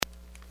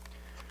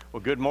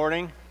Well, good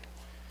morning.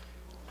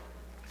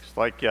 It's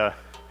like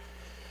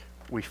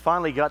we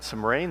finally got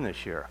some rain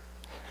this year.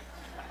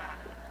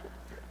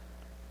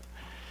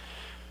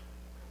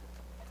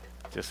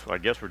 I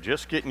guess we're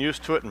just getting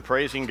used to it and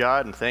praising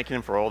God and thanking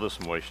Him for all this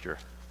moisture.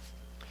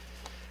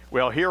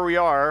 Well, here we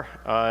are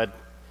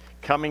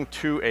coming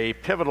to a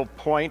pivotal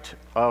point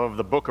of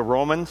the book of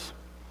Romans.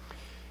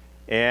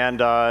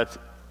 And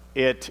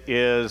it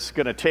is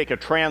going to take a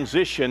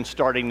transition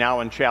starting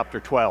now in chapter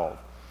 12.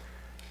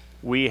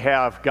 We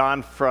have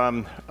gone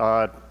from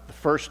the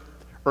first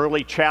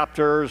early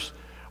chapters,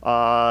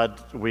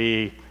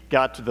 we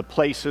got to the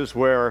places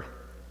where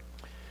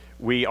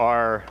we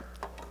are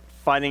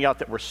finding out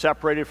that we're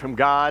separated from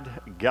God.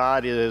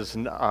 God has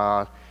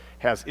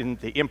in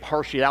the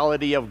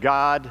impartiality of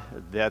God,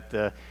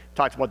 that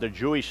talked about the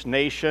Jewish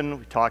nation.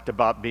 We talked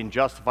about being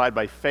justified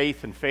by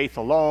faith and faith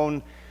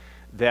alone,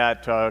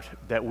 that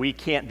we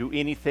can't do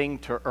anything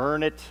to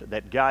earn it,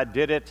 that God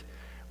did it.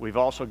 We've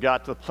also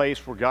got to the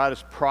place where God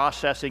is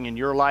processing in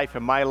your life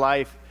and my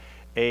life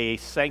a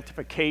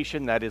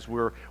sanctification, that is,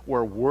 we're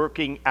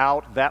working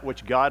out that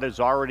which God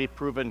has already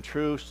proven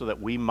true so that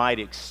we might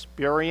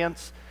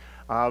experience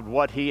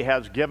what He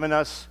has given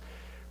us.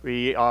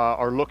 We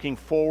are looking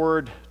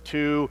forward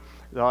to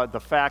the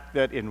fact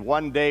that in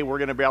one day we're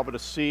going to be able to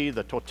see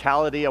the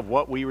totality of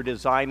what we were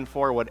designed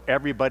for, what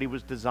everybody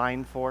was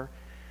designed for,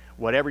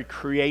 what every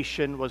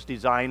creation was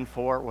designed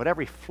for, what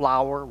every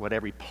flower, what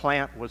every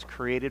plant was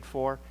created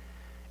for.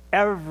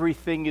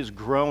 Everything is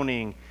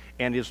groaning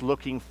and is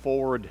looking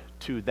forward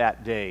to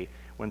that day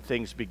when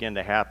things begin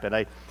to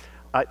happen.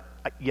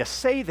 You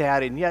say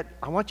that, and yet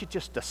I want you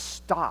just to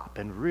stop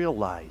and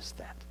realize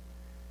that.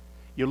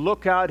 You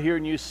look out here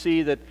and you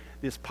see that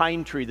this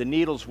pine tree, the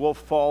needles will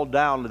fall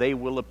down, they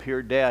will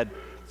appear dead.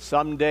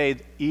 Someday,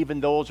 even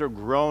those are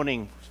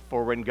groaning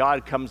for when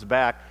God comes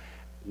back.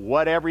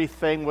 What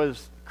everything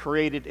was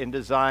created and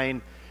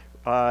designed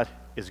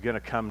is going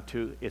to come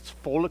to its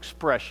full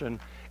expression,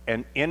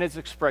 and in its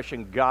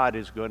expression, God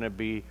is going to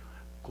be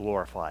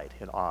glorified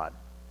and honored.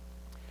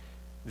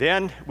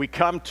 Then we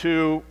come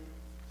to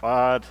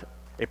a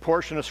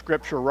portion of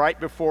Scripture right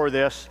before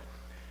this,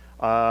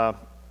 and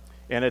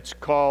it's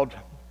called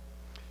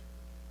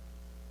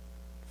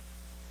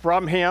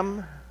 "From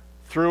Him,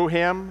 through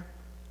Him,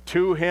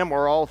 to Him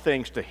are all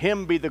things. To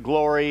Him be the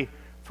glory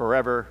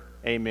forever.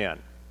 Amen."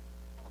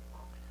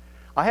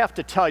 I have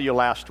to tell you,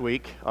 last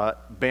week,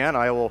 Ben,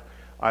 I will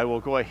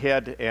go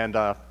ahead and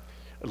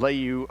lay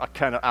you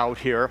kind of out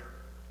here.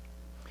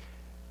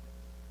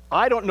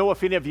 I don't know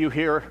if any of you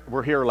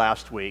were here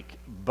last week,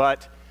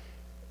 but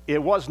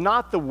it was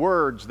not the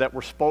words that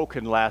were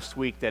spoken last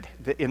week that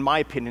in my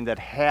opinion, that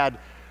had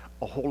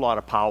a whole lot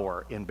of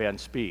power in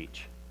Ben's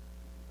speech.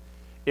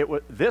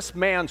 This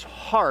man's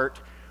heart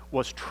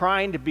was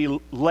trying to be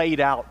laid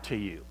out to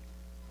you.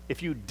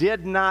 If you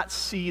did not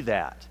see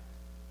that,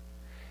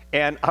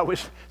 and I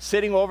was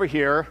sitting over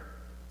here,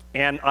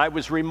 and I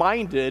was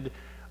reminded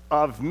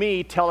of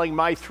me telling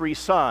my three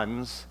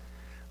sons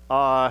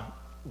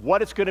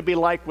what it's going to be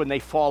like when they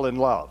fall in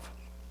love.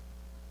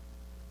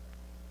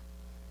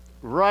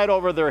 Right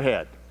over their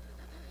head.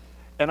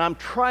 And I'm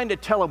trying to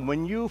tell them,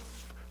 when you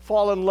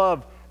fall in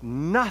love,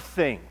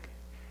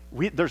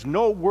 there's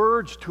no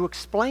words to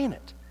explain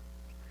it.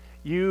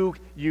 You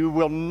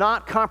will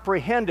not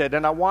comprehend it,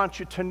 and I want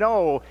you to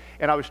know,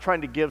 and I was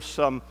trying to give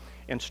some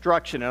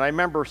instruction. And I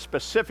remember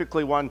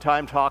specifically one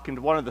time talking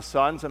to one of the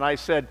sons, and I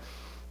said,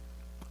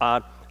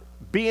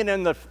 being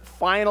in the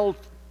final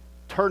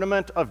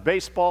tournament of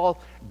baseball,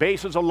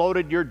 bases are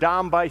loaded, you're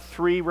down by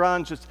 3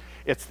 runs,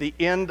 it's the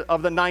end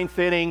of the 9th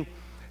inning,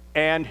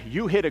 and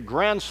you hit a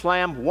grand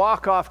slam,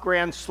 walk-off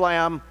grand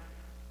slam,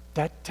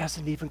 that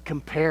doesn't even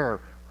compare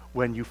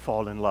when you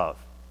fall in love.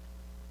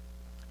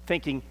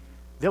 Thinking,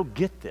 they'll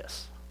get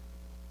this.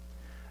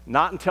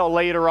 Not until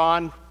later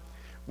on,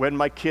 when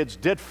my kids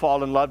did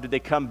fall in love, did they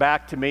come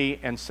back to me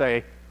and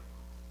say,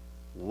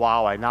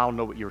 "Wow, I now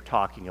know what you're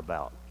talking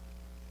about."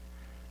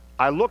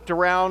 I looked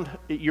around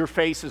at your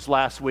faces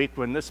last week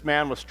when this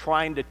man was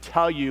trying to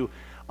tell you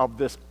of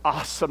this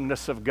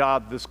awesomeness of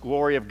God, this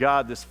glory of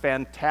God, this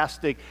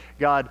fantastic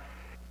God.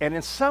 And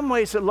in some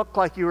ways it looked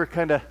like you were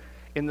kind of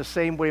in the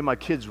same way my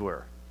kids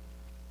were.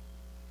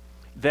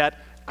 That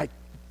I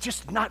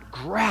just not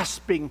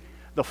grasping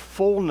the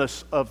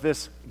fullness of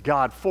this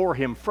God. For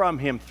Him, from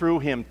Him, through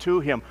Him,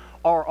 to Him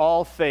are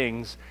all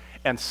things.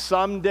 And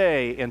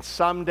someday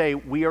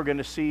we are going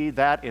to see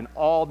that in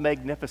all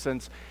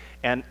magnificence.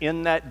 And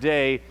in that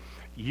day,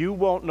 you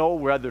won't know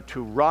whether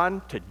to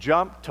run, to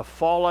jump, to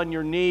fall on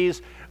your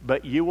knees,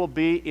 but you will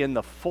be in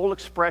the full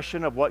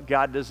expression of what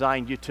God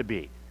designed you to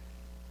be.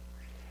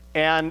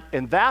 And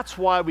that's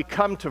why we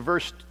come to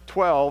verse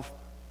 12.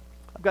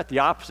 I've got the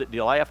opposite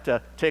deal. I have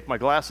to take my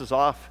glasses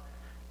off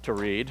to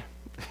read.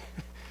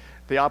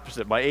 The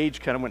opposite. My age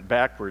kind of went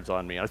backwards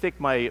on me. I think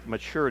my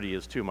maturity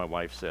is too, my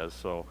wife says.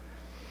 So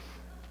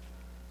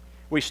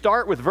we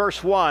start with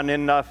verse 1,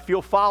 and if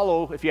you'll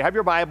follow, if you have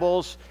your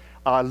Bibles,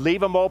 leave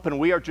them open.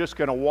 We are just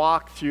going to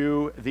walk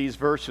through these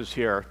verses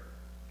here.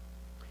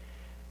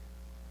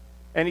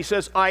 And he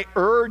says, I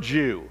urge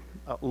you.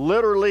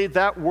 Literally,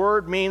 that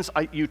word means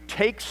you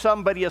take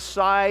somebody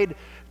aside,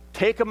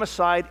 take them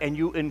aside, and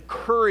you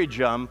encourage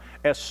them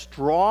as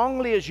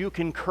strongly as you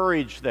can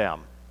encourage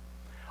them.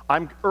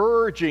 I'm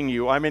urging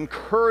you, I'm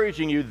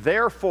encouraging you,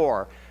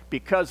 therefore,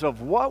 because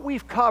of what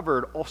we've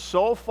covered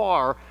so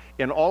far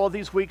in all of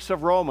these weeks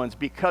of Romans,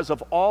 because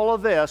of all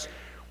of this,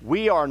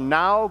 we are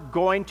now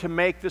going to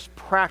make this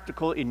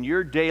practical in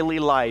your daily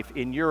life,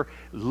 in your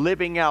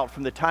living out,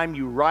 from the time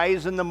you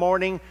rise in the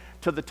morning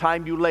to the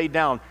time you lay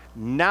down.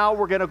 Now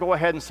we're going to go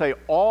ahead and say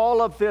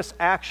all of this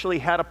actually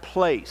had a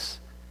place.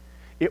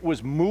 It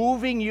was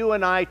moving you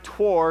and I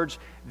towards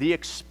the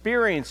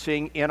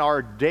experiencing in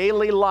our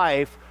daily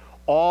life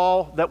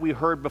all that we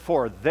heard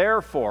before.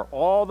 Therefore,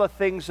 all the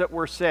things that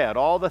were said,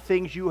 all the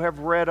things you have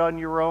read on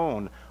your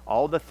own,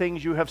 all the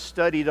things you have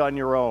studied on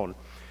your own,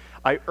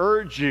 I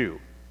urge you,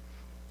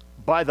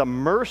 by the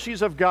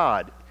mercies of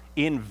God,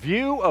 in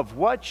view of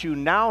what you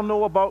now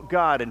know about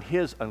God and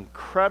His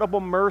incredible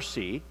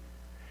mercy,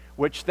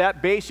 which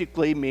that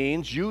basically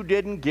means you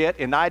didn't get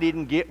and I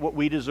didn't get what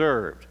we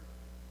deserved.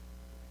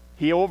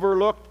 He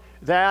overlooked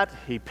that.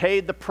 He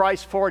paid the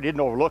price for it. He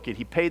didn't overlook it.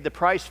 He paid the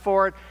price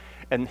for it,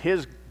 and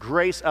His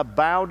grace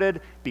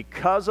abounded.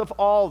 Because of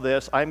all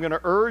this, I'm going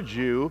to urge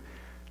you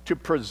to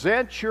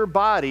present your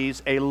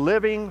bodies a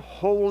living,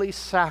 holy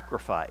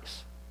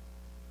sacrifice.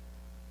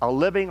 A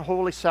living,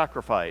 holy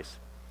sacrifice.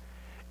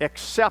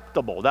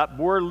 Acceptable. That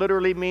word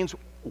literally means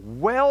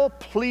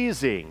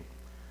well-pleasing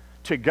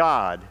to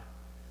God,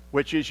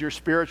 which is your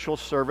spiritual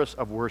service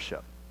of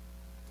worship.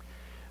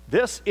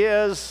 This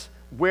is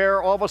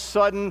where all of a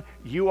sudden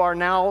you are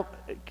now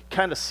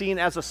kind of seen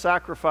as a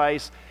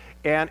sacrifice,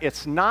 and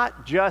it's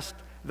not just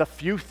the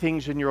few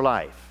things in your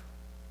life.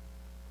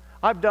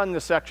 I've done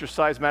this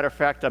exercise. Matter of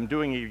fact, I'm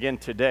doing it again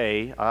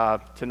today,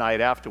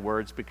 tonight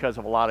afterwards, because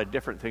of a lot of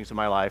different things in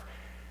my life.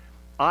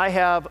 I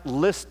have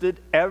listed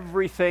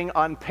everything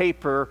on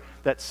paper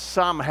that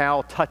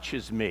somehow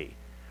touches me.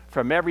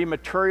 From every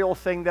material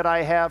thing that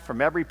I have,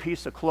 from every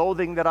piece of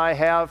clothing that I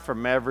have,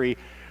 from every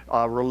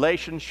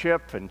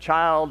relationship and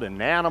child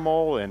and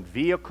animal and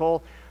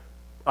vehicle.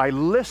 I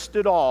list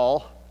it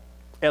all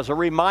as a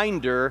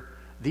reminder,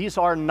 these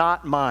are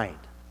not mine.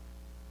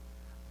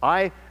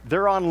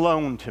 They're on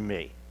loan to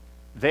me.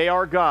 They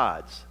are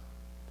God's.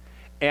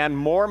 And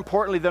more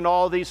importantly than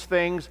all these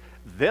things,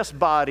 this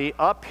body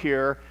up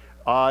here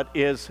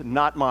is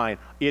not mine.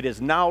 It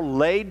is now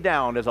laid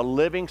down as a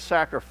living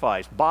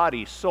sacrifice.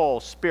 Body,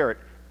 soul, spirit,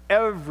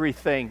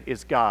 everything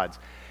is God's.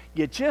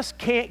 You just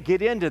can't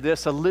get into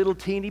this a little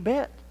teeny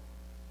bit.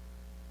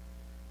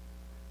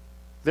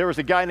 There was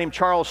a guy named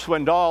Charles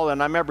Swindoll,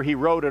 and I remember he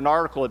wrote an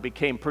article that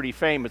became pretty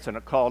famous, and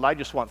it called, I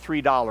Just Want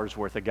 $3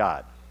 Worth of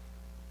God.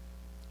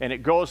 And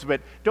it goes,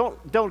 but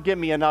don't give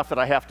me enough that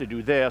I have to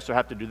do this or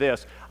have to do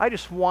this. I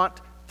just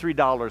want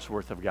 $3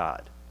 worth of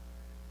God.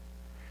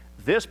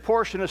 This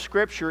portion of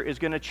Scripture is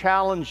going to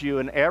challenge you,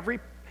 and every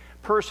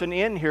person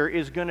in here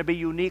is going to be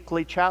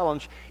uniquely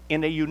challenged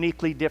in a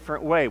uniquely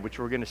different way, which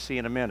we're going to see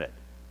in a minute.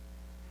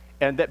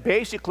 And that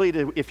basically,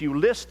 if you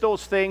list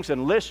those things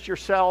and list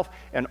yourself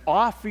and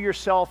offer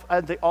yourself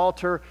at the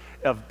altar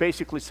of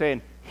basically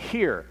saying,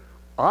 here,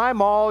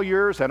 I'm all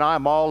yours and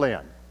I'm all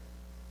in.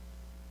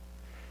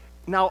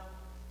 Now,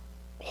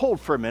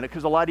 hold for a minute,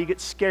 because a lot of you get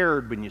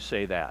scared when you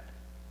say that.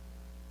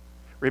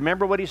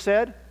 Remember what he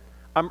said?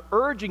 I'm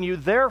urging you,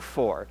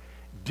 therefore,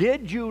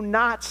 did you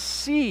not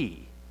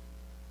see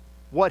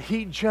what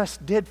he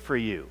just did for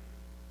you?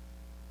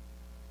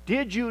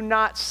 Did you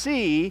not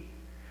see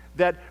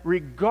that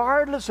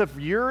regardless of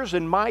yours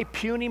and my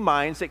puny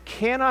minds that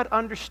cannot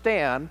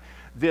understand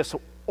this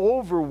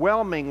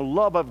overwhelming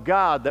love of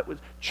God that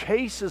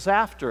chases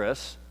after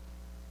us,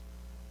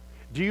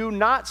 do you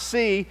not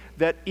see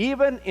that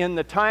even in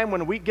the time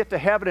when we get to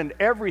heaven and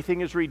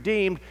everything is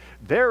redeemed,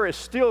 there is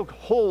still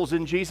holes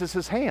in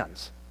Jesus'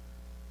 hands?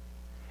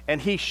 And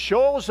he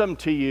shows them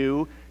to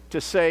you to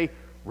say,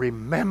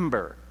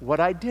 remember what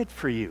I did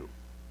for you.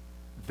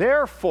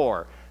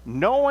 Therefore,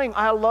 knowing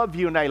I love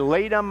you and I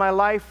laid down my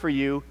life for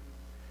you,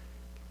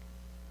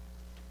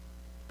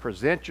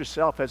 present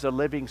yourself as a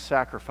living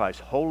sacrifice,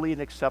 holy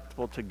and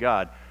acceptable to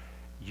God.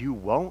 You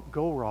won't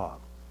go wrong.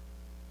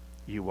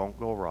 You won't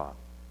go wrong.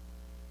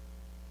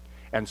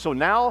 And so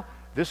now,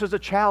 this is a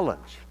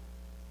challenge.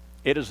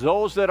 It is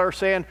those that are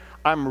saying,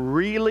 I'm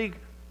really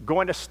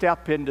going to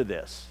step into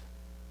this.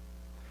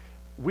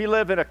 We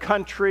live in a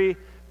country,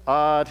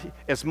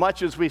 as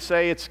much as we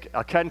say it's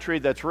a country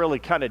that's really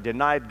kind of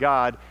denied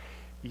God,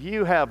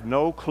 you have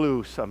no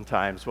clue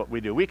sometimes what we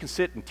do. We can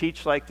sit and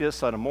teach like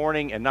this on a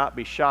morning and not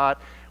be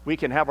shot. We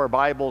can have our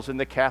Bibles in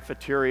the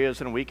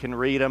cafeterias and we can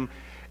read them.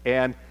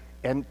 And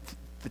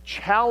the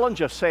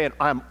challenge of saying,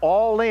 I'm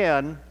all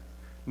in,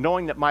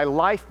 knowing that my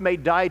life may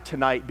die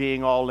tonight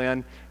being all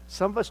in,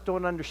 some of us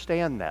don't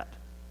understand that.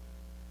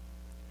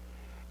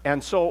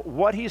 And so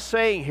what he's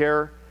saying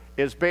here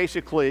is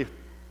basically,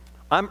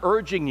 I'm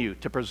urging you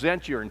to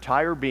present your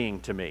entire being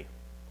to me.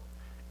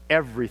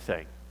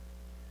 Everything.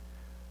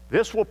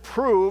 This will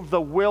prove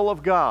the will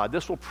of God.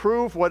 This will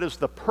prove what is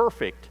the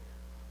perfect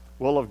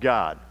will of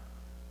God.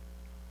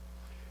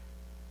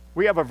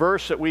 We have a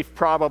verse that we've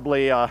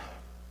probably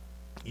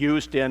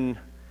used in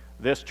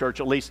this church,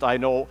 at least I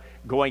know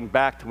going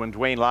back to when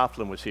Dwayne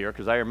Laughlin was here,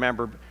 because I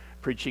remember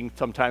preaching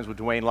sometimes with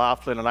Dwayne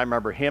Laughlin, and I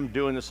remember him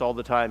doing this all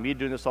the time, me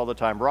doing this all the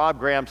time, Rob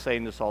Graham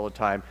saying this all the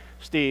time,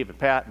 Steve and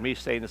Pat and me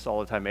saying this all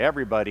the time,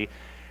 everybody.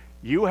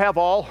 You have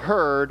all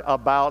heard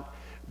about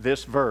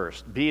this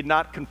verse. Be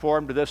not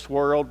conformed to this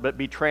world, but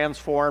be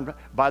transformed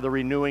by the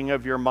renewing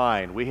of your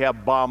mind. We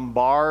have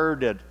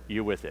bombarded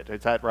you with it.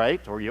 Is that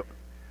right?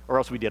 Or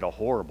else we did a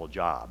horrible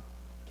job.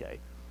 Okay.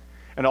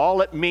 And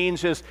all it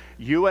means is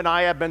you and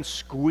I have been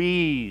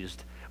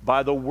squeezed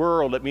by the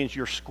world. It means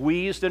you're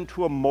squeezed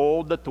into a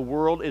mold that the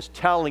world is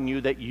telling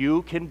you that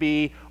you can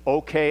be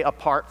okay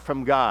apart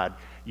from God.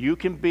 You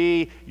can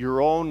be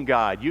your own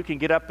God. You can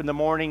get up in the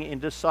morning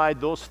and decide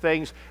those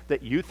things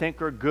that you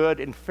think are good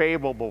and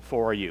favorable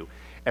for you.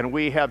 And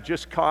we have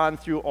just gone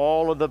through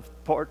all of the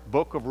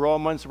book of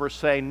Romans. We're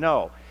saying,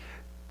 no,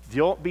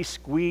 don't be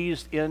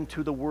squeezed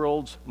into the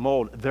world's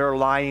mold. They're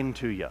lying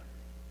to you.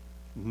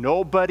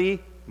 Nobody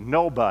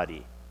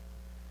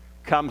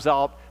comes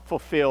out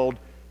fulfilled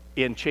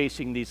in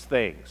chasing these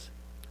things.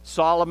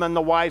 Solomon,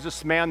 the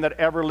wisest man that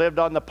ever lived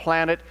on the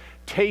planet,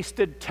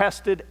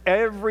 tested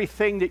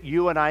everything that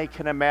you and I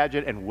can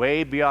imagine, and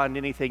way beyond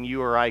anything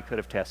you or I could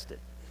have tested.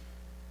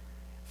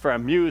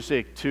 From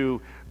music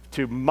to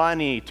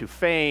money, to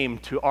fame,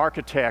 to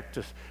architect,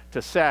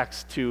 to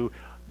sex, to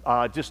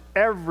just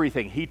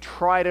everything. He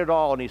tried it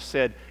all, and he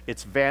said,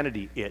 it's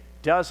vanity. It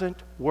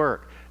doesn't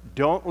work.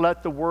 Don't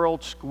let the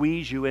world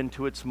squeeze you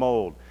into its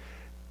mold.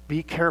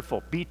 Be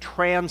careful. Be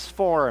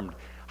transformed.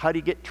 How do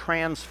you get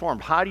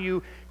transformed? How do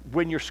you,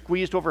 when you're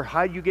squeezed over,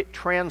 how do you get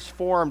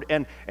transformed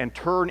and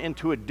turn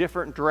into a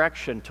different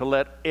direction to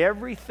let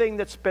everything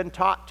that's been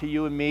taught to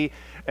you and me,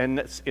 and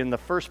that's in the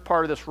first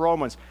part of this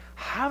Romans,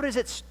 how does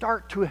it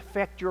start to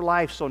affect your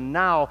life? So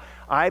now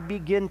I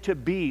begin to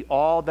be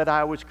all that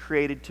I was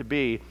created to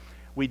be.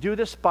 We do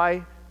this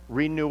by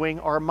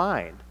renewing our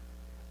mind,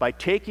 by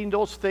taking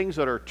those things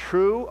that are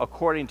true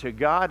according to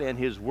God and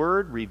His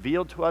Word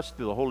revealed to us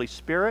through the Holy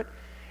Spirit,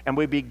 and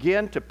we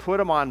begin to put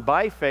them on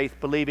by faith,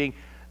 believing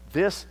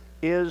this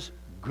is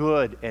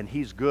good, and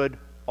He's good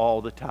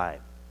all the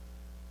time.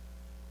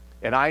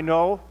 And I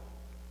know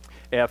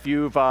if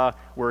you've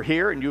were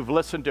here and you've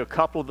listened to a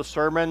couple of the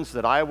sermons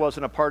that I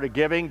wasn't a part of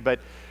giving,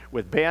 but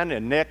with Ben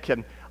and Nick,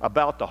 and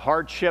about the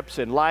hardships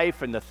in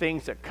life and the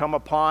things that come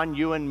upon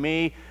you and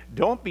me,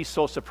 don't be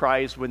so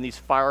surprised when these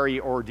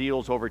fiery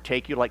ordeals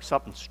overtake you like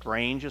something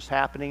strange is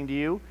happening to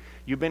you.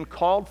 You've been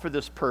called for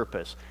this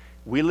purpose.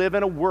 We live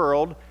in a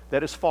world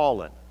that is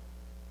fallen,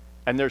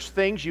 and there's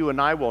things you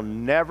and I will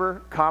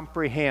never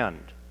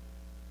comprehend.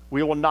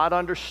 We will not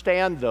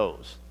understand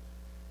those.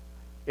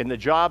 In the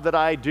job that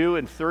I do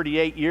in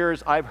 38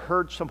 years, I've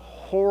heard some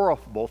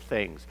horrible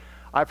things.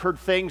 I've heard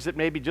things that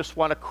maybe just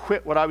want to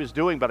quit what I was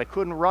doing, but I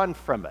couldn't run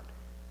from it.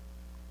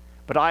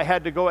 But I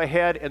had to go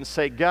ahead and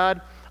say,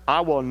 God,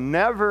 I will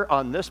never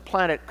on this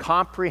planet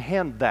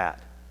comprehend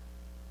that.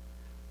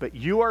 But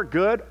you are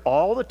good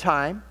all the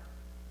time,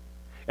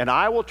 and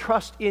I will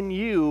trust in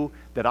you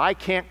that I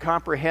can't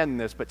comprehend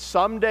this. But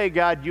someday,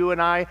 God, you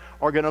and I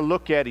are going to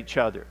look at each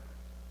other.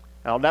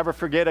 I'll never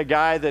forget a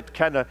guy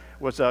that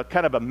was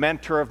a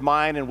mentor of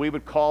mine, and we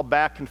would call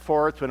back and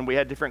forth when we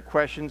had different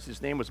questions.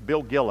 His name was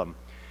Bill Gillum.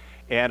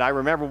 And I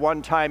remember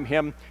one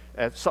time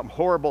something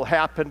horrible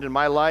happened in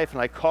my life,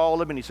 and I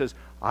called him, and he says,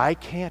 I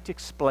can't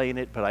explain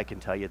it, but I can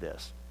tell you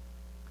this.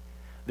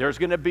 There's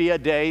going to be a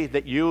day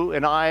that you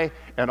and I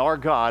and our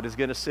God is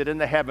going to sit in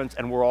the heavens,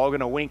 and we're all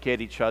going to wink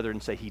at each other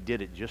and say, He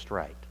did it just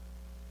right.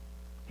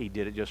 He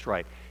did it just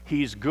right.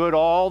 He's good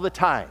all the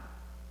time.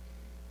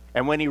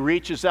 And when He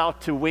reaches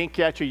out to wink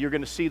at you, you're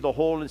going to see the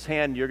hole in His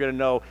hand. You're going to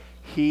know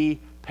He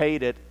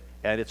paid it,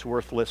 and it's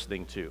worth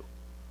listening to.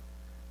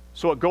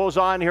 So it goes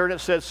on here, and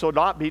it says, so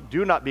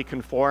do not be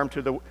conformed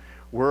to the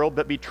world,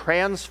 but be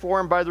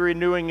transformed by the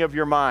renewing of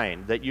your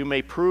mind, that you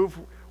may prove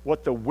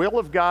what the will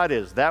of God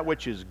is, that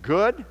which is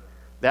good,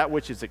 that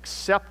which is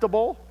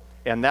acceptable,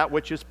 and that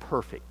which is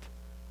perfect.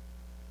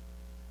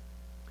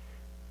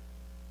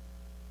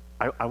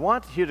 I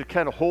want you to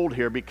kind of hold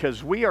here,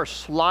 because we are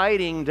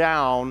sliding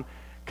down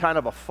kind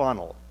of a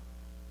funnel.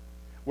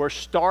 We're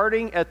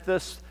starting at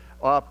this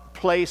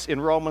place in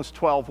Romans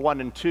 12,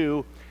 1 and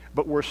 2,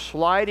 but we're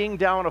sliding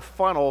down a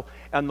funnel,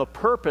 and the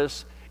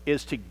purpose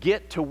is to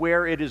get to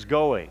where it is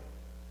going.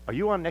 Are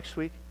you on next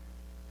week?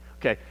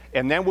 Okay,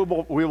 and then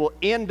we will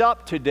end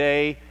up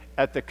today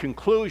at the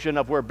conclusion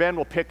of where Ben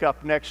will pick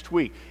up next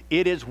week.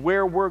 It is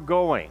where we're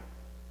going.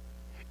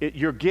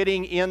 You're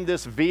getting in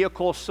this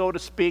vehicle, so to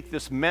speak,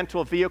 this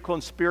mental vehicle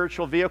and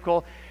spiritual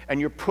vehicle,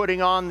 and you're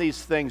putting on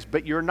these things,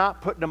 but you're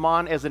not putting them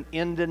on as an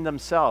end in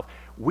themselves.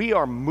 We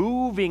are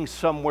moving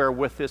somewhere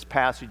with this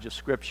passage of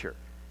Scripture.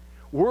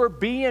 We're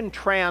being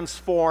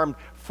transformed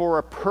for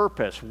a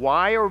purpose.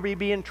 Why are we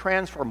being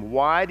transformed?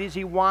 Why does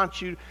he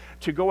want you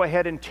to go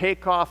ahead and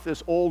take off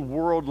this old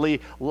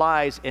worldly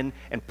lies and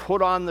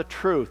put on the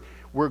truth?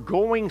 We're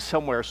going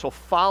somewhere, so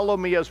follow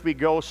me as we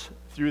go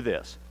through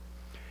this.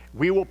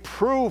 We will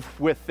prove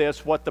with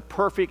this what the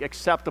perfect,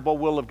 acceptable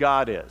will of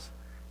God is.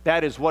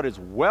 That is what is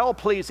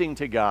well-pleasing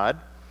to God.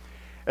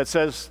 It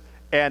says,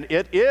 and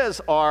it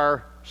is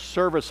our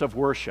service of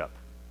worship.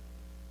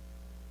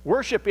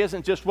 Worship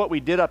isn't just what we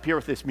did up here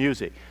with this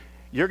music.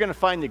 You're going to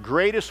find the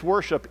greatest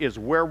worship is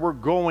where we're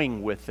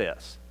going with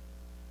this.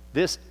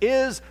 This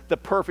is the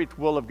perfect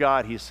will of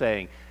God, he's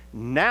saying.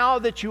 Now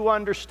that you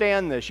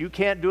understand this, you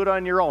can't do it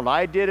on your own.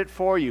 I did it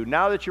for you.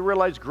 Now that you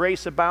realize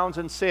grace abounds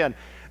in sin,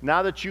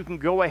 now that you can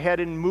go ahead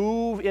and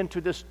move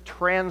into this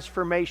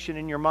transformation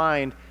in your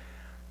mind,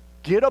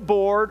 get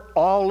aboard,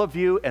 all of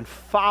you, and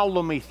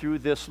follow me through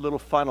this little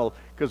funnel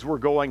because we're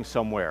going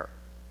somewhere.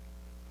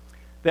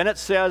 Then it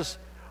says,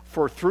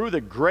 for through the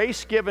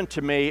grace given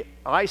to me,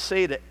 I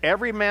say to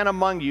every man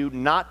among you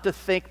not to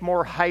think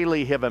more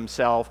highly of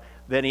himself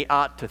than he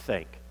ought to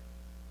think.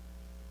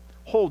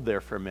 Hold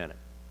there for a minute.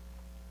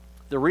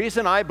 The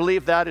reason I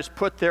believe that is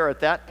put there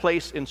at that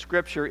place in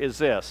Scripture is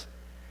this.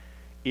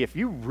 If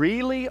you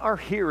really are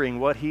hearing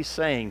what he's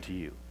saying to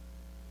you,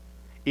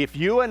 if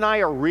you and I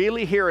are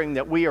really hearing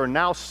that we are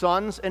now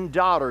sons and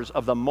daughters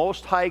of the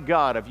Most High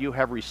God, if you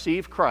have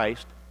received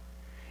Christ,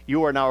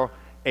 you are now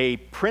a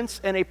prince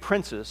and a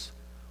princess,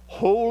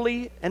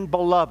 holy and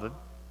beloved.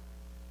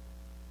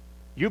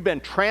 You've been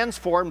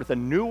transformed with a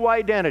new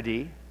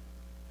identity.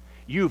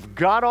 You've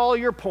got all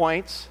your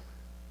points.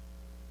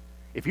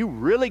 If you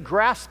really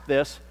grasp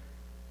this,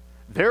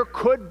 there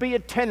could be a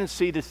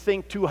tendency to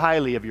think too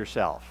highly of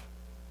yourself,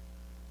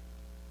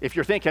 if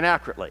you're thinking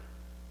accurately.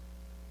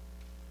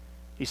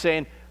 He's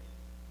saying,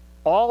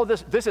 all of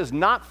this is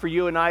not for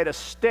you and I to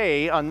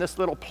stay on this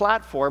little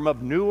platform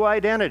of new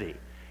identity.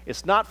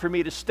 It's not for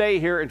me to stay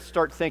here and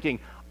start thinking,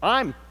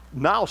 I'm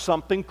now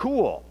something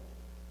cool.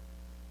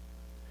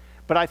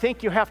 But I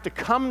think you have to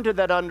come to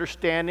that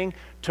understanding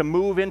to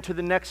move into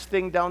the next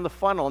thing down the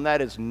funnel, and that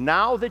is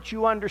now that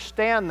you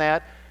understand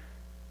that,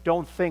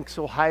 don't think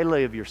so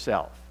highly of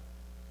yourself.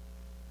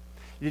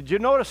 Did you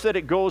notice that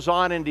it goes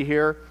on into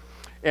here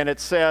and it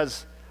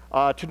says,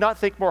 to not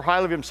think more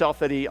highly of himself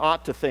than he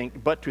ought to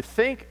think, but to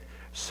think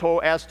so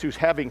as to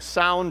having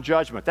sound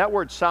judgment. That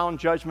word sound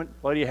judgment,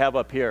 what do you have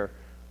up here?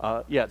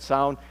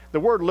 Sound. The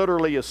word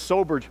literally is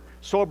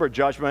sober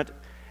judgment,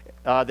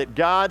 that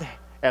God,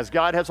 as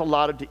God has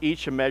allotted to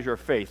each a measure of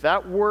faith.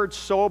 That word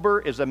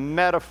sober is a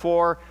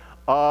metaphor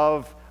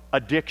of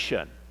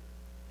addiction.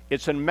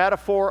 It's a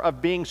metaphor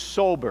of being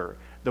sober.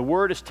 The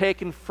word is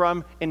taken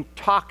from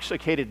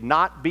intoxicated,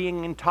 not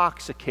being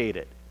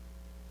intoxicated.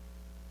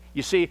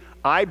 You see,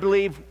 I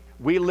believe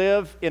we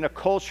live in a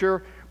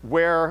culture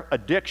where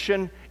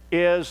addiction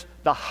is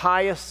the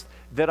highest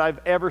that I've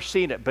ever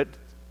seen it, but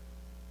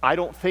I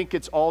don't think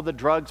it's all the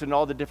drugs and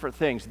all the different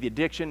things. The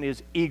addiction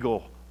is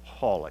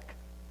egoholic.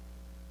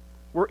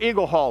 We're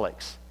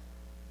egoholics.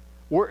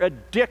 We're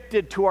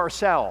addicted to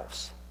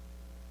ourselves.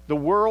 The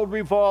world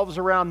revolves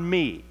around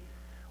me.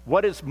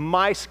 What is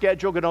my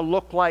schedule going to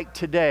look like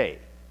today?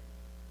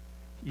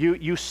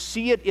 You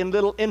see it in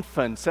little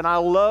infants, and I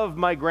love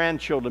my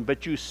grandchildren,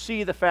 but you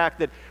see the fact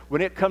that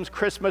when it comes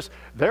Christmas,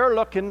 they're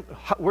looking,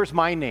 where's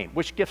my name?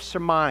 Which gifts are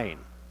mine?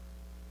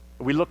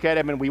 We look at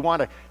them and we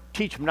want to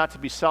teach them not to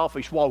be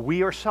selfish while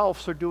we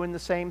ourselves are doing the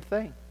same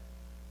thing.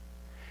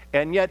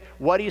 And yet,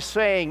 what he's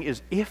saying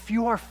is, if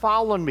you are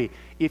following me,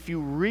 if you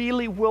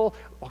really will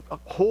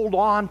hold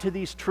on to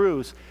these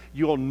truths,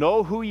 you'll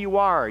know who you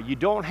are. You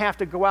don't have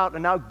to go out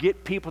and now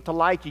get people to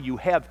like you. You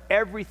have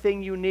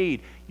everything you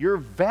need. Your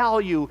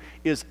value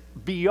is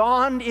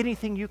beyond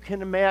anything you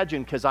can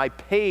imagine, because I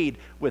paid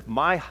with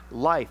my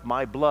life,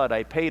 my blood,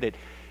 I paid it.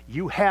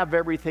 You have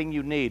everything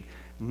you need.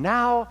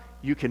 Now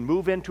you can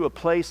move into a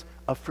place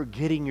of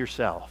forgetting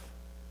yourself.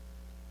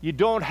 You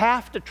don't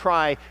have to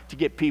try to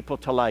get people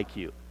to like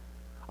you.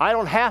 I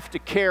don't have to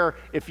care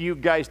if you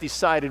guys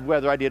decided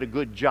whether I did a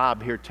good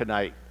job here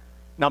tonight.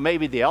 Now,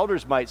 maybe the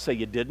elders might say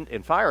you didn't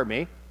and fire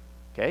me,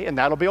 okay, and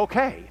that'll be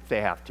okay if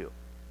they have to.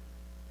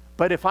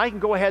 But if I can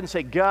go ahead and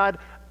say, God,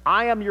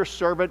 I am your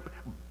servant,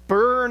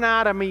 burn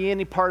out of me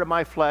any part of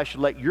my flesh,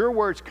 let your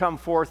words come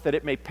forth that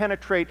it may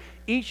penetrate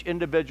each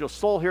individual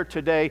soul here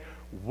today.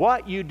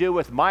 What you do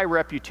with my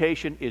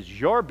reputation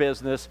is your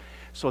business,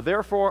 so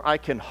therefore I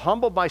can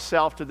humble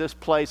myself to this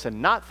place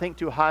and not think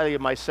too highly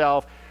of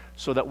myself,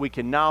 so that we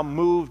can now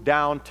move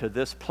down to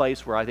this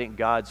place where I think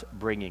God's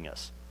bringing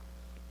us.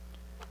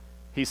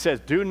 He says,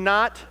 do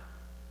not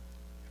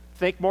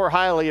think more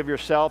highly of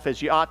yourself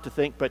as you ought to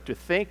think, but to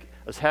think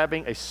as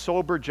having a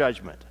sober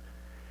judgment,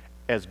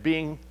 as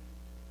being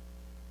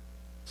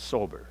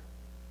sober.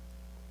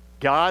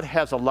 God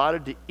has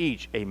allotted to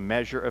each a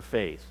measure of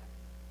faith.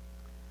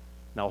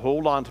 Now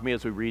hold on to me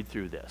as we read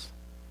through this.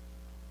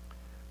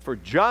 For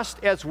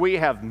just as we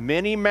have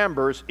many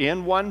members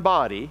in one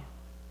body,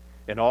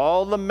 and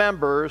all the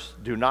members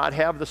do not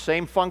have the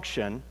same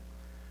function,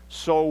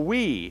 so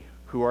we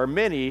who are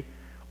many,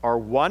 are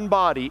one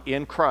body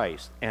in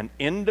Christ, and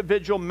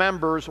individual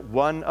members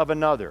one of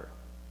another.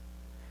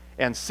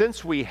 And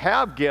since we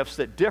have gifts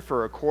that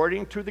differ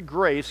according to the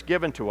grace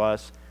given to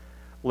us,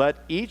 let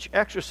each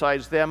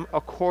exercise them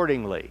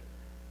accordingly.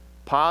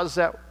 Pause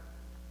that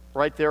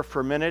right there for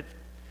a minute.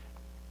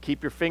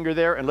 Keep your finger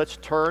there, and let's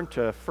turn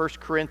to 1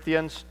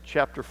 Corinthians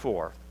chapter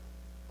 4.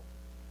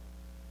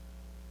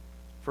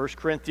 1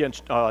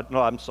 Corinthians,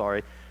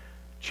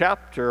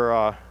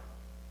 chapter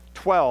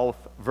 12,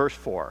 verse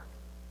 4.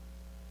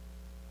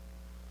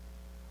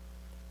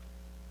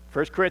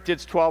 1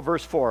 Corinthians 12,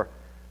 verse 4.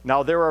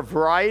 Now there are a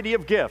variety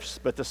of gifts,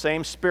 but the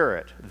same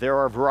Spirit. There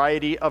are a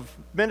variety of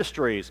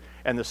ministries,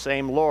 and the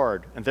same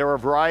Lord. And there are a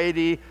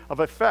variety of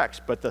effects,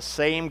 but the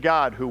same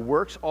God who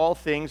works all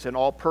things in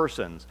all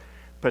persons.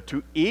 But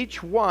to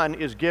each one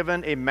is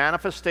given a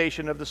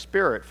manifestation of the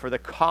Spirit for the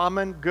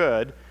common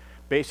good,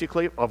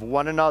 basically, of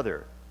one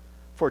another.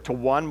 For to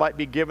one might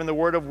be given the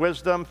word of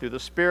wisdom through the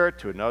Spirit,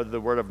 to another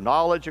the word of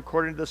knowledge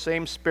according to the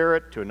same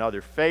Spirit, to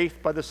another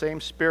faith by the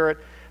same Spirit,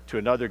 to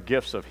another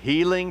gifts of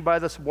healing by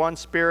this one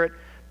Spirit,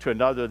 to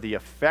another the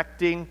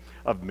effecting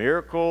of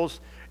miracles,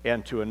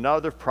 and to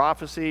another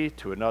prophecy,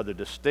 to another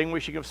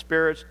distinguishing of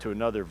spirits, to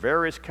another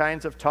various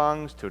kinds of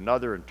tongues, to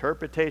another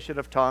interpretation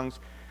of tongues.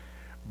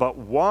 But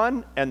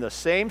one and the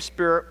same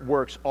Spirit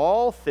works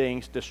all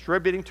things,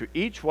 distributing to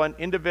each one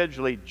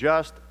individually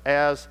just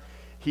as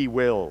he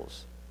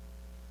wills.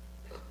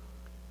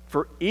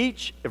 For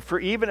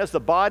even as the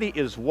body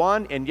is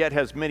one and yet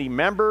has many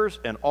members,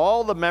 and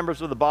all the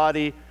members of the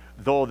body,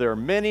 though they're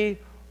many,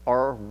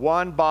 are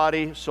one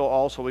body, so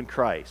also in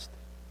Christ.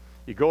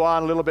 You go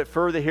on a little bit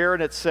further here,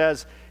 and it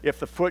says, if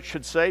the foot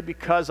should say,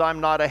 because I'm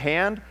not a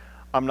hand,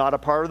 I'm not a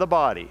part of the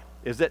body,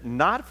 is it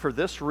not for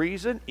this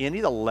reason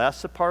any the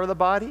less a part of the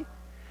body?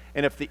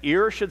 And if the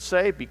ear should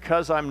say,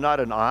 because I'm not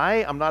an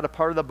eye, I'm not a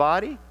part of the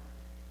body,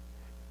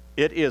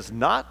 it is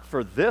not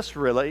for this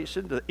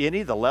relation to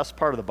any the less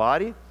part of the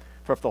body.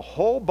 For if the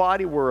whole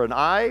body were an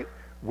eye,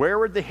 where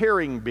would the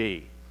hearing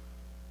be?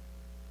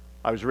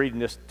 I was reading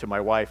this to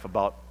my wife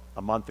about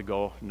a month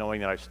ago,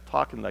 knowing that I was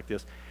talking like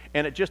this,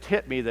 and it just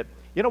hit me that,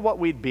 you know what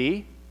we'd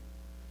be?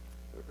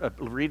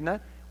 Reading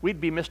that?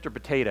 We'd be Mr.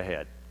 Potato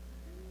Head.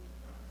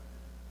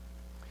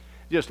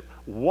 Just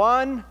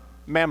one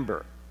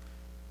member.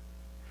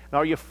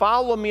 Now, you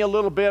follow me a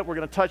little bit. We're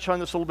going to touch on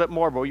this a little bit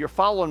more, but what you're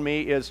following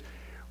me is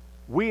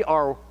we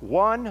are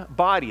one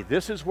body.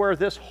 This is where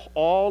this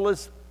all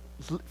is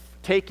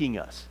taking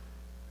us.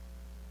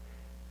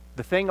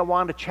 The thing I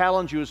want to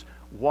challenge you is,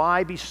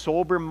 why be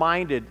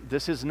sober-minded?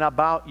 This isn't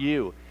about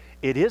you.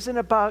 It isn't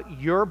about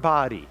your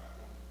body.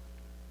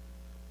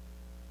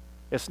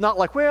 It's not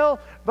like, well,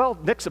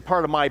 Nick's a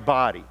part of my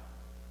body.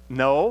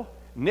 No,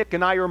 Nick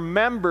and I are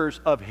members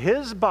of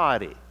his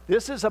body.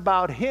 This is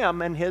about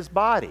him and his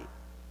body.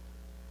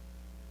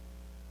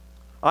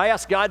 I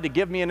asked God to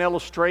give me an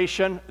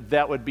illustration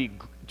that would be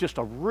just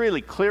a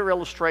really clear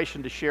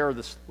illustration to share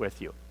this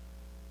with you.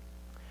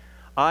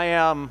 I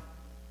am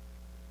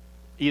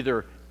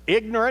either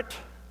ignorant,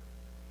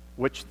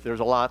 which there's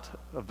a lot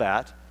of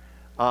that.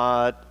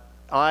 I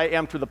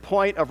am to the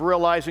point of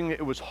realizing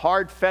it was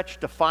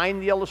hard-fetched to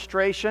find the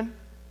illustration,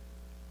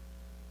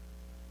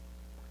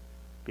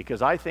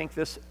 because I think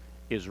this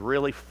is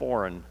really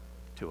foreign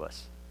to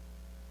us.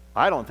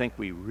 I don't think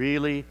we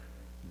really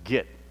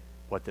get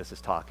what this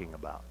is talking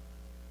about.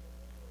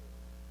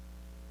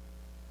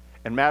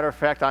 And matter of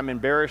fact, I'm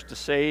embarrassed to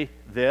say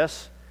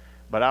this,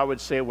 but I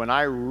would say when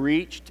I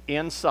reached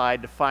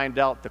inside to find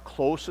out the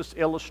closest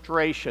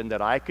illustration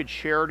that I could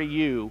share to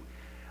you,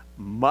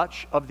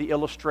 much of the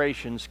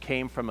illustrations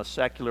came from a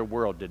secular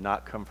world, did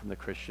not come from the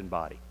Christian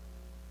body.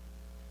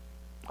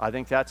 I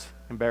think that's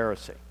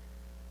embarrassing.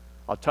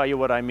 I'll tell you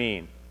what I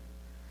mean.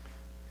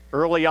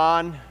 Early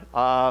on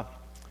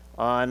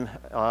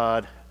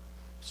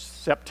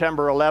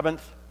September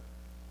 11th,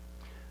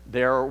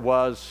 there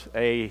was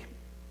a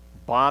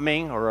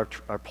bombing, or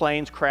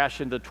planes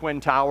crashed into Twin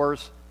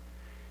Towers.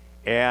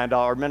 And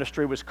our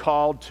ministry was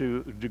called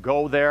to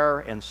go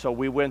there, and so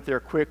we went there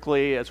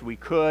quickly as we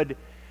could,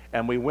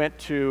 and we went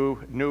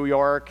to New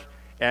York,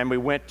 and we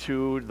went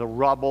to the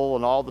rubble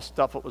and all the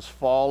stuff that was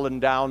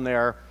falling down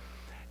there.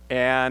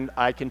 And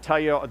I can tell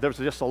you, there was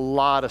just a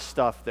lot of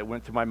stuff that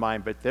went through my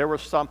mind, but there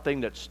was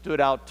something that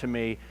stood out to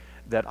me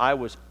that I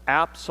was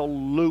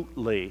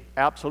absolutely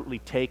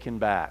taken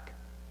back.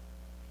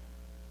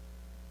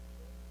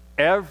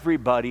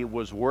 Everybody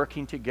was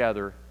working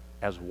together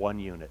as one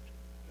unit.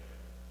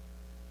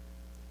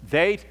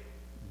 They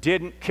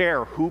didn't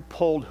care who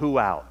pulled who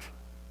out.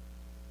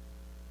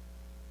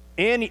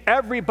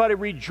 Everybody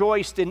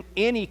rejoiced in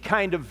any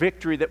kind of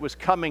victory that was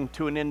coming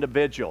to an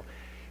individual.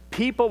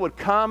 People would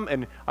come,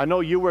 and I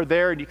know you were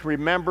there and you can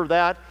remember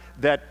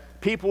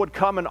that people would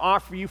come and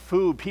offer you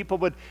food.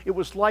 It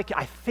was like,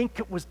 I think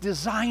it was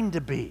designed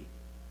to be.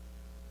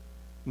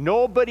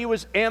 Nobody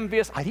was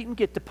envious. I didn't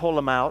get to pull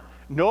them out.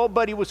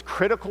 Nobody was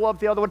critical of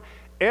the other one.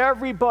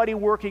 Everybody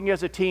working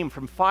as a team,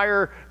 from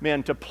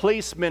firemen to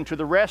policemen to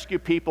the rescue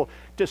people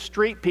to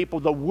street people.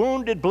 The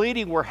wounded,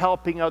 bleeding were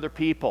helping other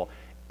people.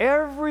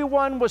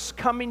 Everyone was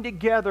coming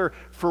together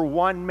for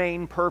one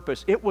main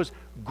purpose. It was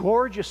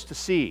gorgeous to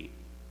see.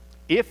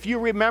 If you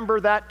remember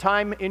that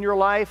time in your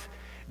life,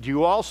 do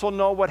you also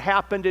know what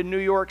happened in New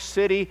York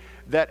City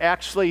that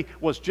actually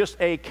was just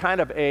a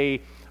kind of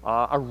a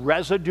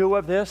residue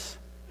of this?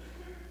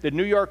 The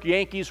New York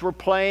Yankees were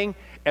playing,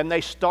 and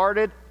they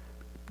started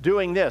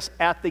doing this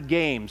at the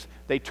games.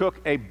 They took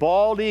a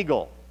bald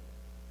eagle,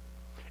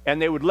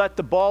 and they would let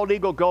the bald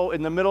eagle go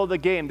in the middle of the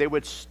game. They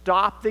would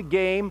stop the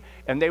game,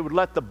 and they would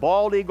let the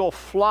bald eagle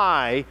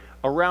fly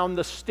around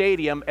the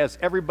stadium as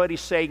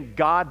everybody's saying,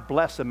 "God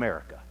bless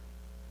America."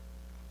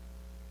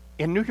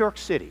 In New York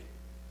City,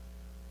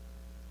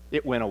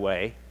 it went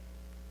away.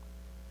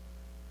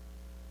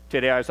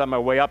 Today I was on my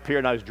way up here,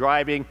 and I was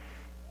driving,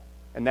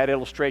 and that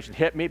illustration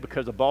hit me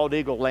because the bald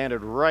eagle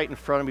landed right in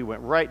front of me,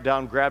 went right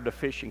down, grabbed a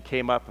fish, and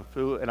came up and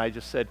flew. And I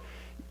just said,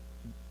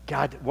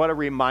 God, what a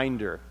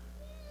reminder.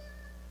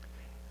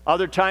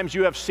 Other times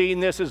you have seen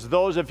this as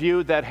those of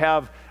you that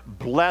have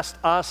blessed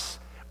us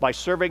by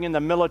serving in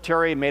the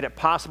military and made it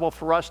possible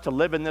for us to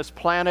live in this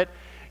planet.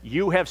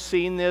 You have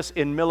seen this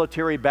in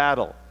military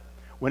battle.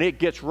 When it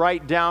gets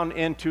right down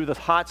into the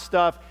hot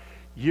stuff,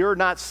 you're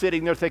not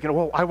sitting there thinking,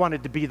 well, I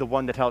wanted to be the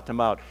one that helped them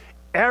out.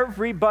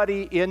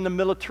 Everybody in the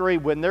military,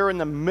 when they're in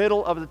the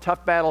middle of the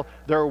tough battle,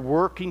 they're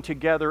working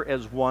together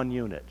as one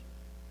unit.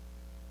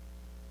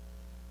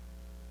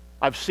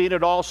 I've seen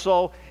it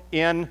also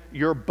in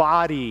your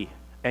body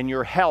and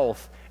your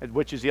health,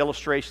 which is the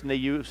illustration they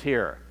use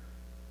here.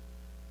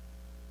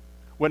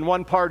 When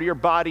one part of your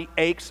body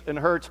aches and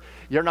hurts,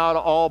 you're not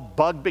all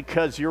bugged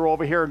because you're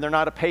over here and they're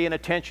not paying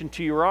attention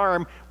to your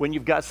arm when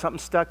you've got something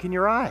stuck in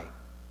your eye.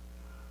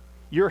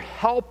 You're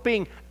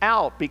helping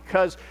out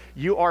because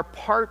you are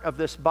part of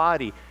this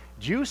body.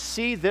 Do you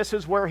see this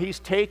is where he's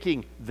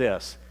taking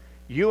this?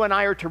 You and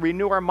I are to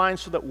renew our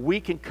minds so that we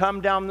can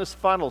come down this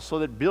funnel, so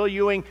that Bill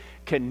Ewing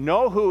can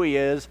know who he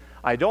is.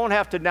 I don't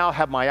have to now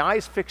have my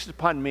eyes fixed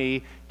upon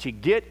me to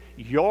get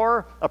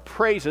your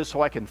appraises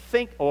so I can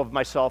think of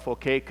myself,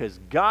 okay, because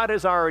God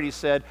has already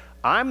said,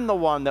 I'm the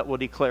one that will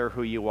declare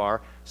who you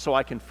are, so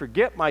I can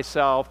forget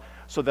myself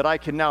so that I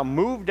can now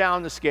move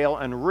down the scale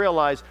and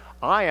realize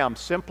I am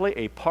simply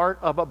a part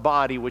of a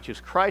body, which is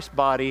Christ's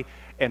body,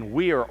 and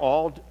we are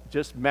all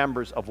just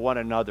members of one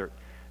another.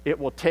 It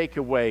will take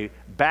away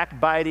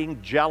backbiting,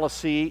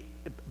 jealousy,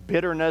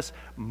 bitterness.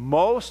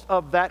 Most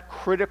of that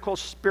critical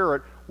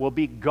spirit will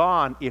be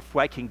gone if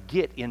I can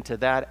get into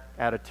that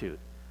attitude.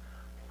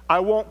 I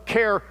won't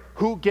care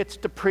who gets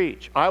to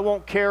preach. I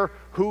won't care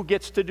who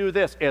gets to do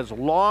this. As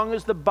long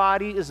as the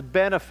body is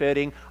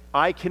benefiting,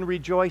 I can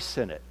rejoice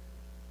in it.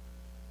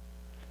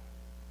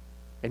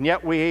 And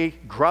yet we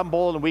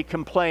grumble and we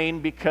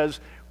complain because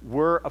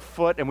we're a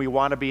foot and we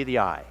want to be the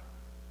eye.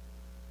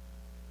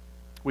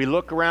 We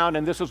look around,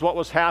 and this is what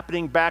was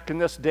happening back in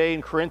this day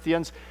in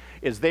Corinthians,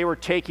 is they were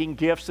taking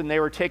gifts, and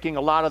they were taking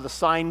a lot of the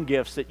sign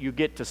gifts that you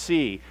get to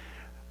see.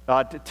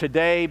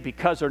 Today,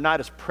 because they're not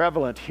as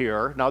prevalent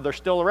here, now they're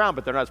still around,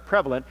 but they're not as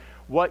prevalent,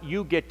 what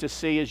you get to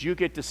see is you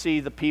get to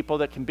see the people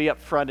that can be up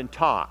front and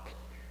talk.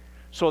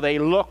 So they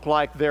look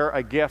like they're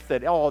a gift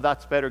that, oh,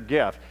 that's a better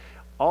gift.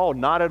 Oh,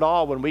 not at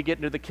all. When we get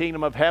into the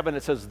kingdom of heaven,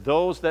 it says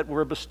those that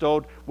were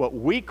bestowed what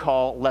we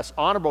call less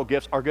honorable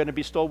gifts are going to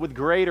be bestowed with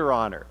greater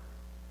honor.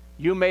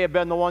 You may have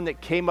been the one that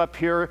came up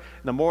here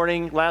in the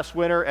morning last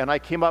winter, and I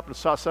came up and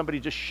saw somebody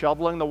just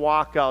shoveling the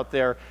walk out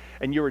there,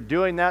 and you were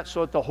doing that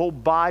so that the whole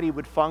body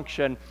would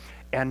function.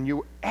 And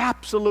you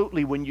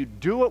absolutely, when you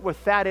do it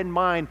with that in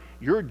mind,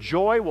 your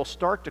joy will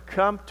start to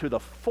come to the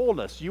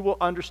fullness. You will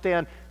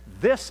understand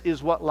this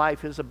is what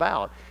life is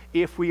about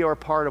if we are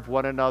part of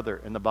one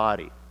another in the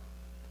body.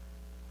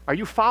 Are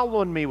you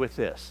following me with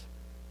this?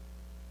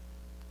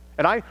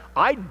 And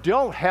I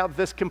don't have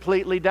this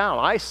completely down.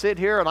 I sit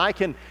here and I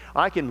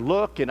can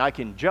look and I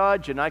can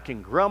judge and I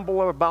can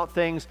grumble about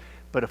things,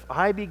 but if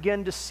I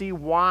begin to see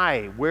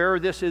where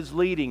this is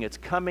leading, it's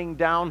coming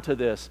down to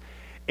this.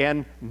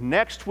 And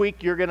next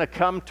week you're going to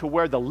come to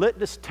where the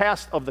litmus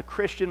test of the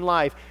Christian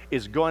life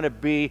is going to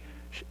be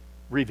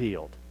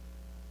revealed.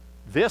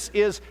 This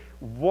is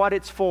what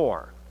it's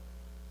for.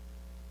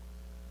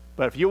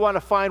 But if you want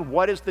to find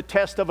what is the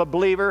test of a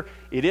believer,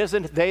 it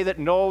isn't they that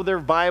know their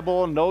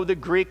Bible, know the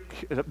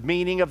Greek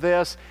meaning of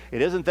this.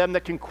 It isn't them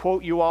that can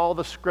quote you all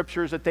the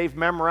scriptures that they've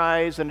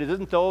memorized, and it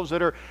isn't those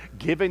that are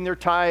giving their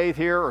tithe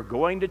here or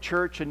going to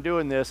church and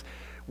doing this.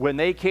 When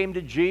they came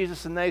to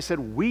Jesus and they said,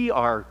 we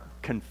are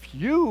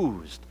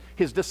confused,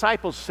 his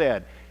disciples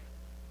said,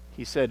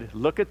 he said,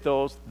 look at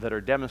those that are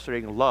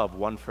demonstrating love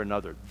one for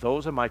another.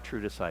 Those are my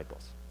true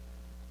disciples.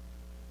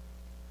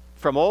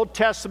 From Old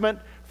Testament,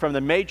 from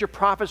the major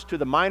prophets to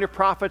the minor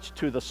prophets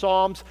to the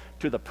Psalms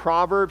to the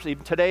Proverbs.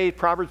 Even today,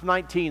 Proverbs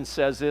 19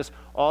 says this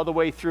all the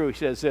way through. He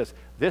says this,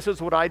 this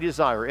is what I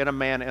desire in a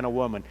man and a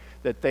woman,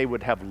 that they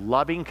would have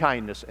loving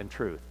kindness and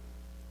truth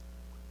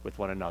with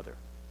one another.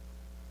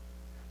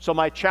 So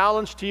my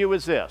challenge to you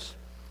is this.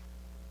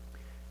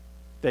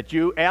 That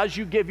you, as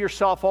you give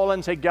yourself all in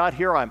and say, God,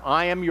 here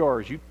I am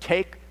yours. You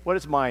take what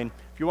is mine.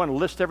 If you want to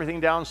list everything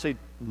down and say,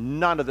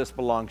 none of this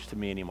belongs to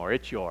me anymore.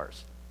 It's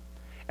yours.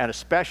 And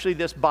especially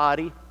this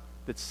body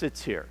that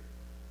sits here.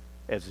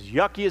 As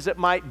yucky as it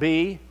might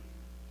be,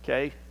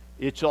 okay,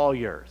 it's all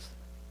yours.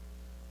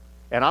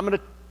 And I'm going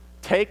to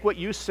take what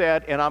you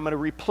said and I'm going to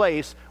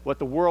replace what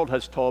the world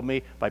has told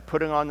me by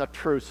putting on the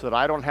truth so that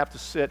I don't have to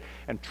sit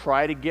and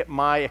try to get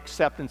my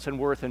acceptance and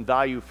worth and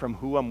value from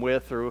who I'm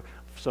with or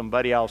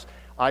somebody else.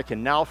 I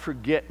can now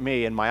forget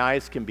me and my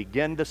eyes can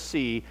begin to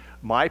see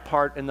my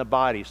part in the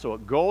body. So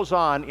it goes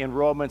on in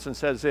Romans and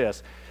says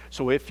this.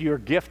 So if you're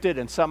gifted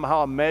and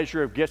somehow a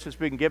measure of gifts has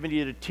been given to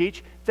you to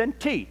teach, then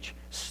teach.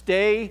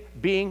 Stay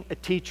being a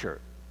teacher.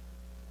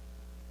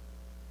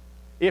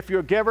 If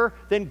you're a giver,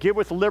 then give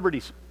with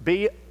liberty.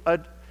 Be a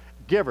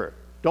giver.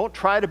 Don't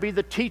try to be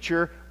the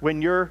teacher when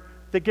you're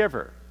the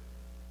giver.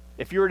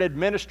 If you're an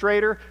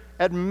administrator,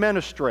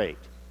 administrate.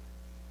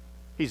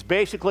 He's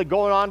basically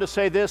going on to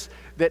say this,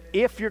 that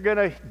if you're going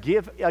to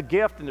give a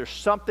gift and there's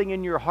something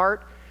in your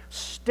heart,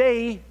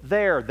 stay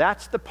there.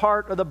 That's the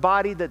part of the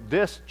body that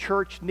this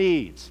church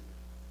needs.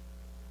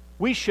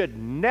 We should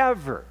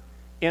never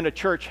in a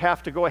church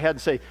have to go ahead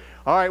and say,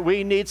 all right,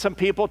 we need some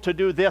people to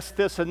do this,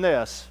 this, and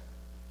this.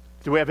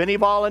 Do we have any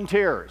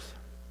volunteers?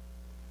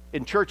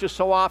 In churches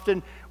so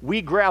often,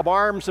 we grab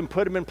arms and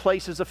put them in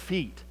places of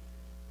feet.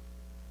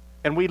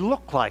 And we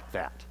look like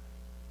that.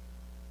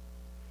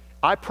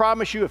 I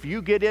promise you, if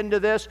you get into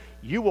this,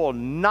 you will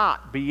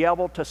not be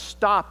able to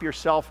stop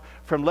yourself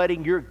from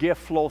letting your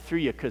gift flow through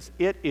you, because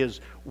it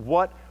is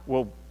what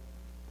will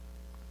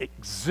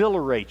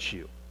exhilarate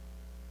you.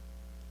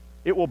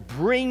 It will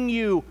bring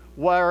you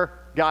where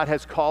God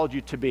has called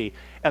you to be,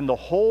 and the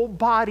whole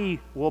body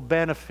will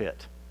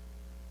benefit.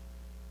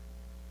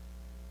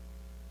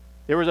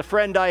 There was a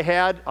friend I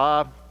had.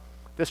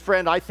 This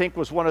friend, I think,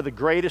 was one of the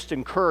greatest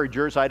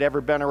encouragers I'd ever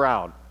been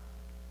around.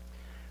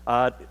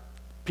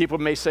 People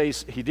may say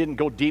he didn't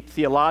go deep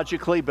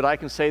theologically, but I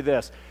can say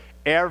this.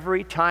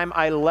 Every time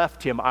I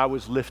left him, I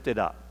was lifted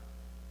up.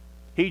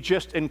 He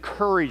just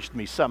encouraged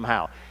me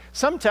somehow.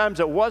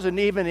 Sometimes it wasn't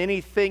even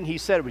anything he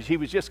said. He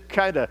was just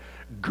kind of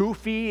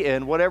goofy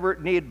and whatever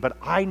it needed, but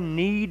I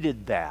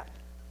needed that.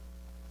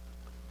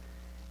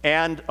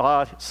 And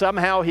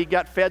somehow he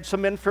got fed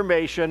some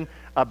information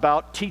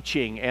about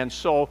teaching, and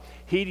so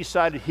he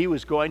decided he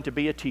was going to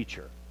be a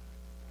teacher.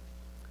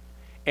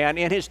 And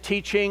in his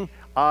teaching,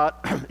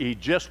 he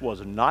just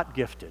was not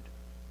gifted.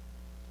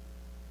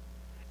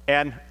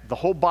 And the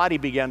whole body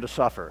began to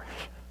suffer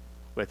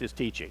with his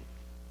teaching.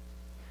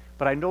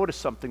 But I noticed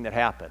something that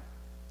happened.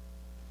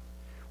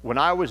 When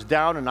I was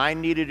down and I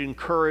needed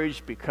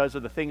encouraged because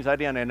of the things I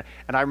did, and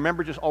I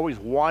remember just always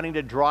wanting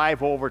to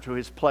drive over to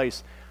his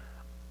place,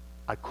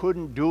 I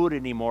couldn't do it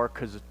anymore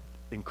because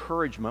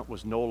encouragement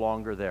was no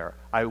longer there.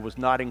 I was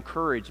not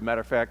encouraged.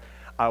 Matter of fact,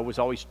 I was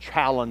always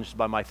challenged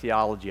by my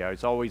theology. I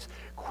was always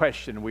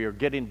questioned. We were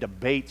getting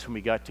debates when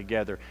we got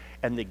together.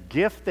 And the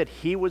gift that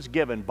he was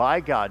given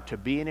by God to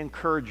be an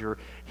encourager,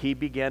 he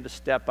began to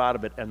step out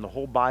of it, and the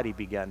whole body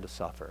began to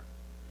suffer.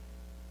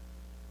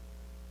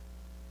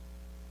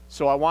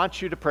 So I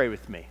want you to pray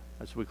with me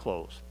as we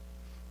close.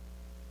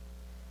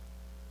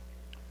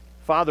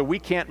 Father, we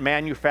can't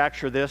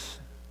manufacture this.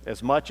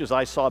 As much as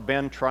I saw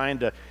Ben trying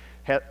to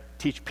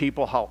teach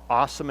people how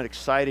awesome and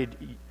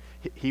excited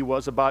he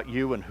was about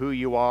you and who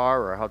you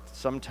are, or how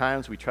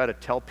sometimes we try to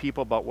tell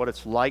people about what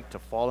it's like to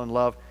fall in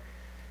love,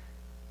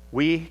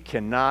 we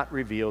cannot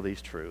reveal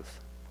these truths.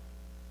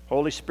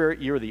 Holy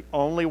Spirit, you're the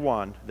only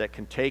one that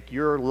can take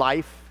your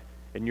life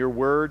and your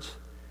words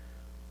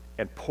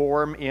and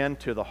pour them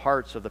into the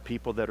hearts of the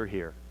people that are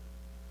here.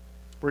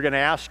 We're going to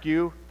ask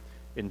you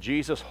in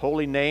Jesus'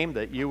 holy name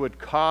that you would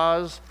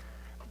cause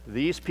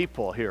these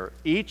people here,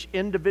 each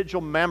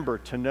individual member,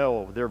 to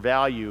know their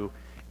value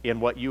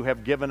in what you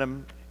have given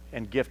them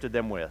and gifted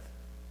them with.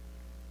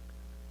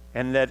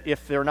 And that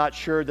if they're not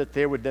sure, that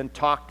they would then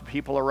talk to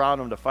people around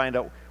them to find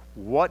out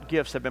what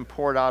gifts have been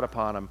poured out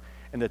upon them,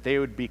 and that they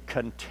would be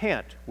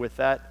content with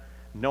that,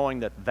 knowing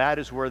that that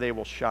is where they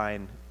will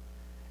shine,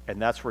 and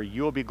that's where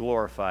you will be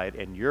glorified,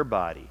 and your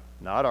body,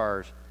 not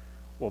ours,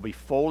 will be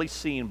fully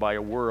seen by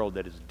a world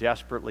that is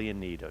desperately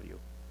in need of you.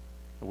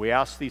 And we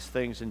ask these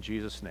things in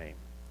Jesus' name.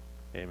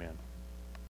 Amen.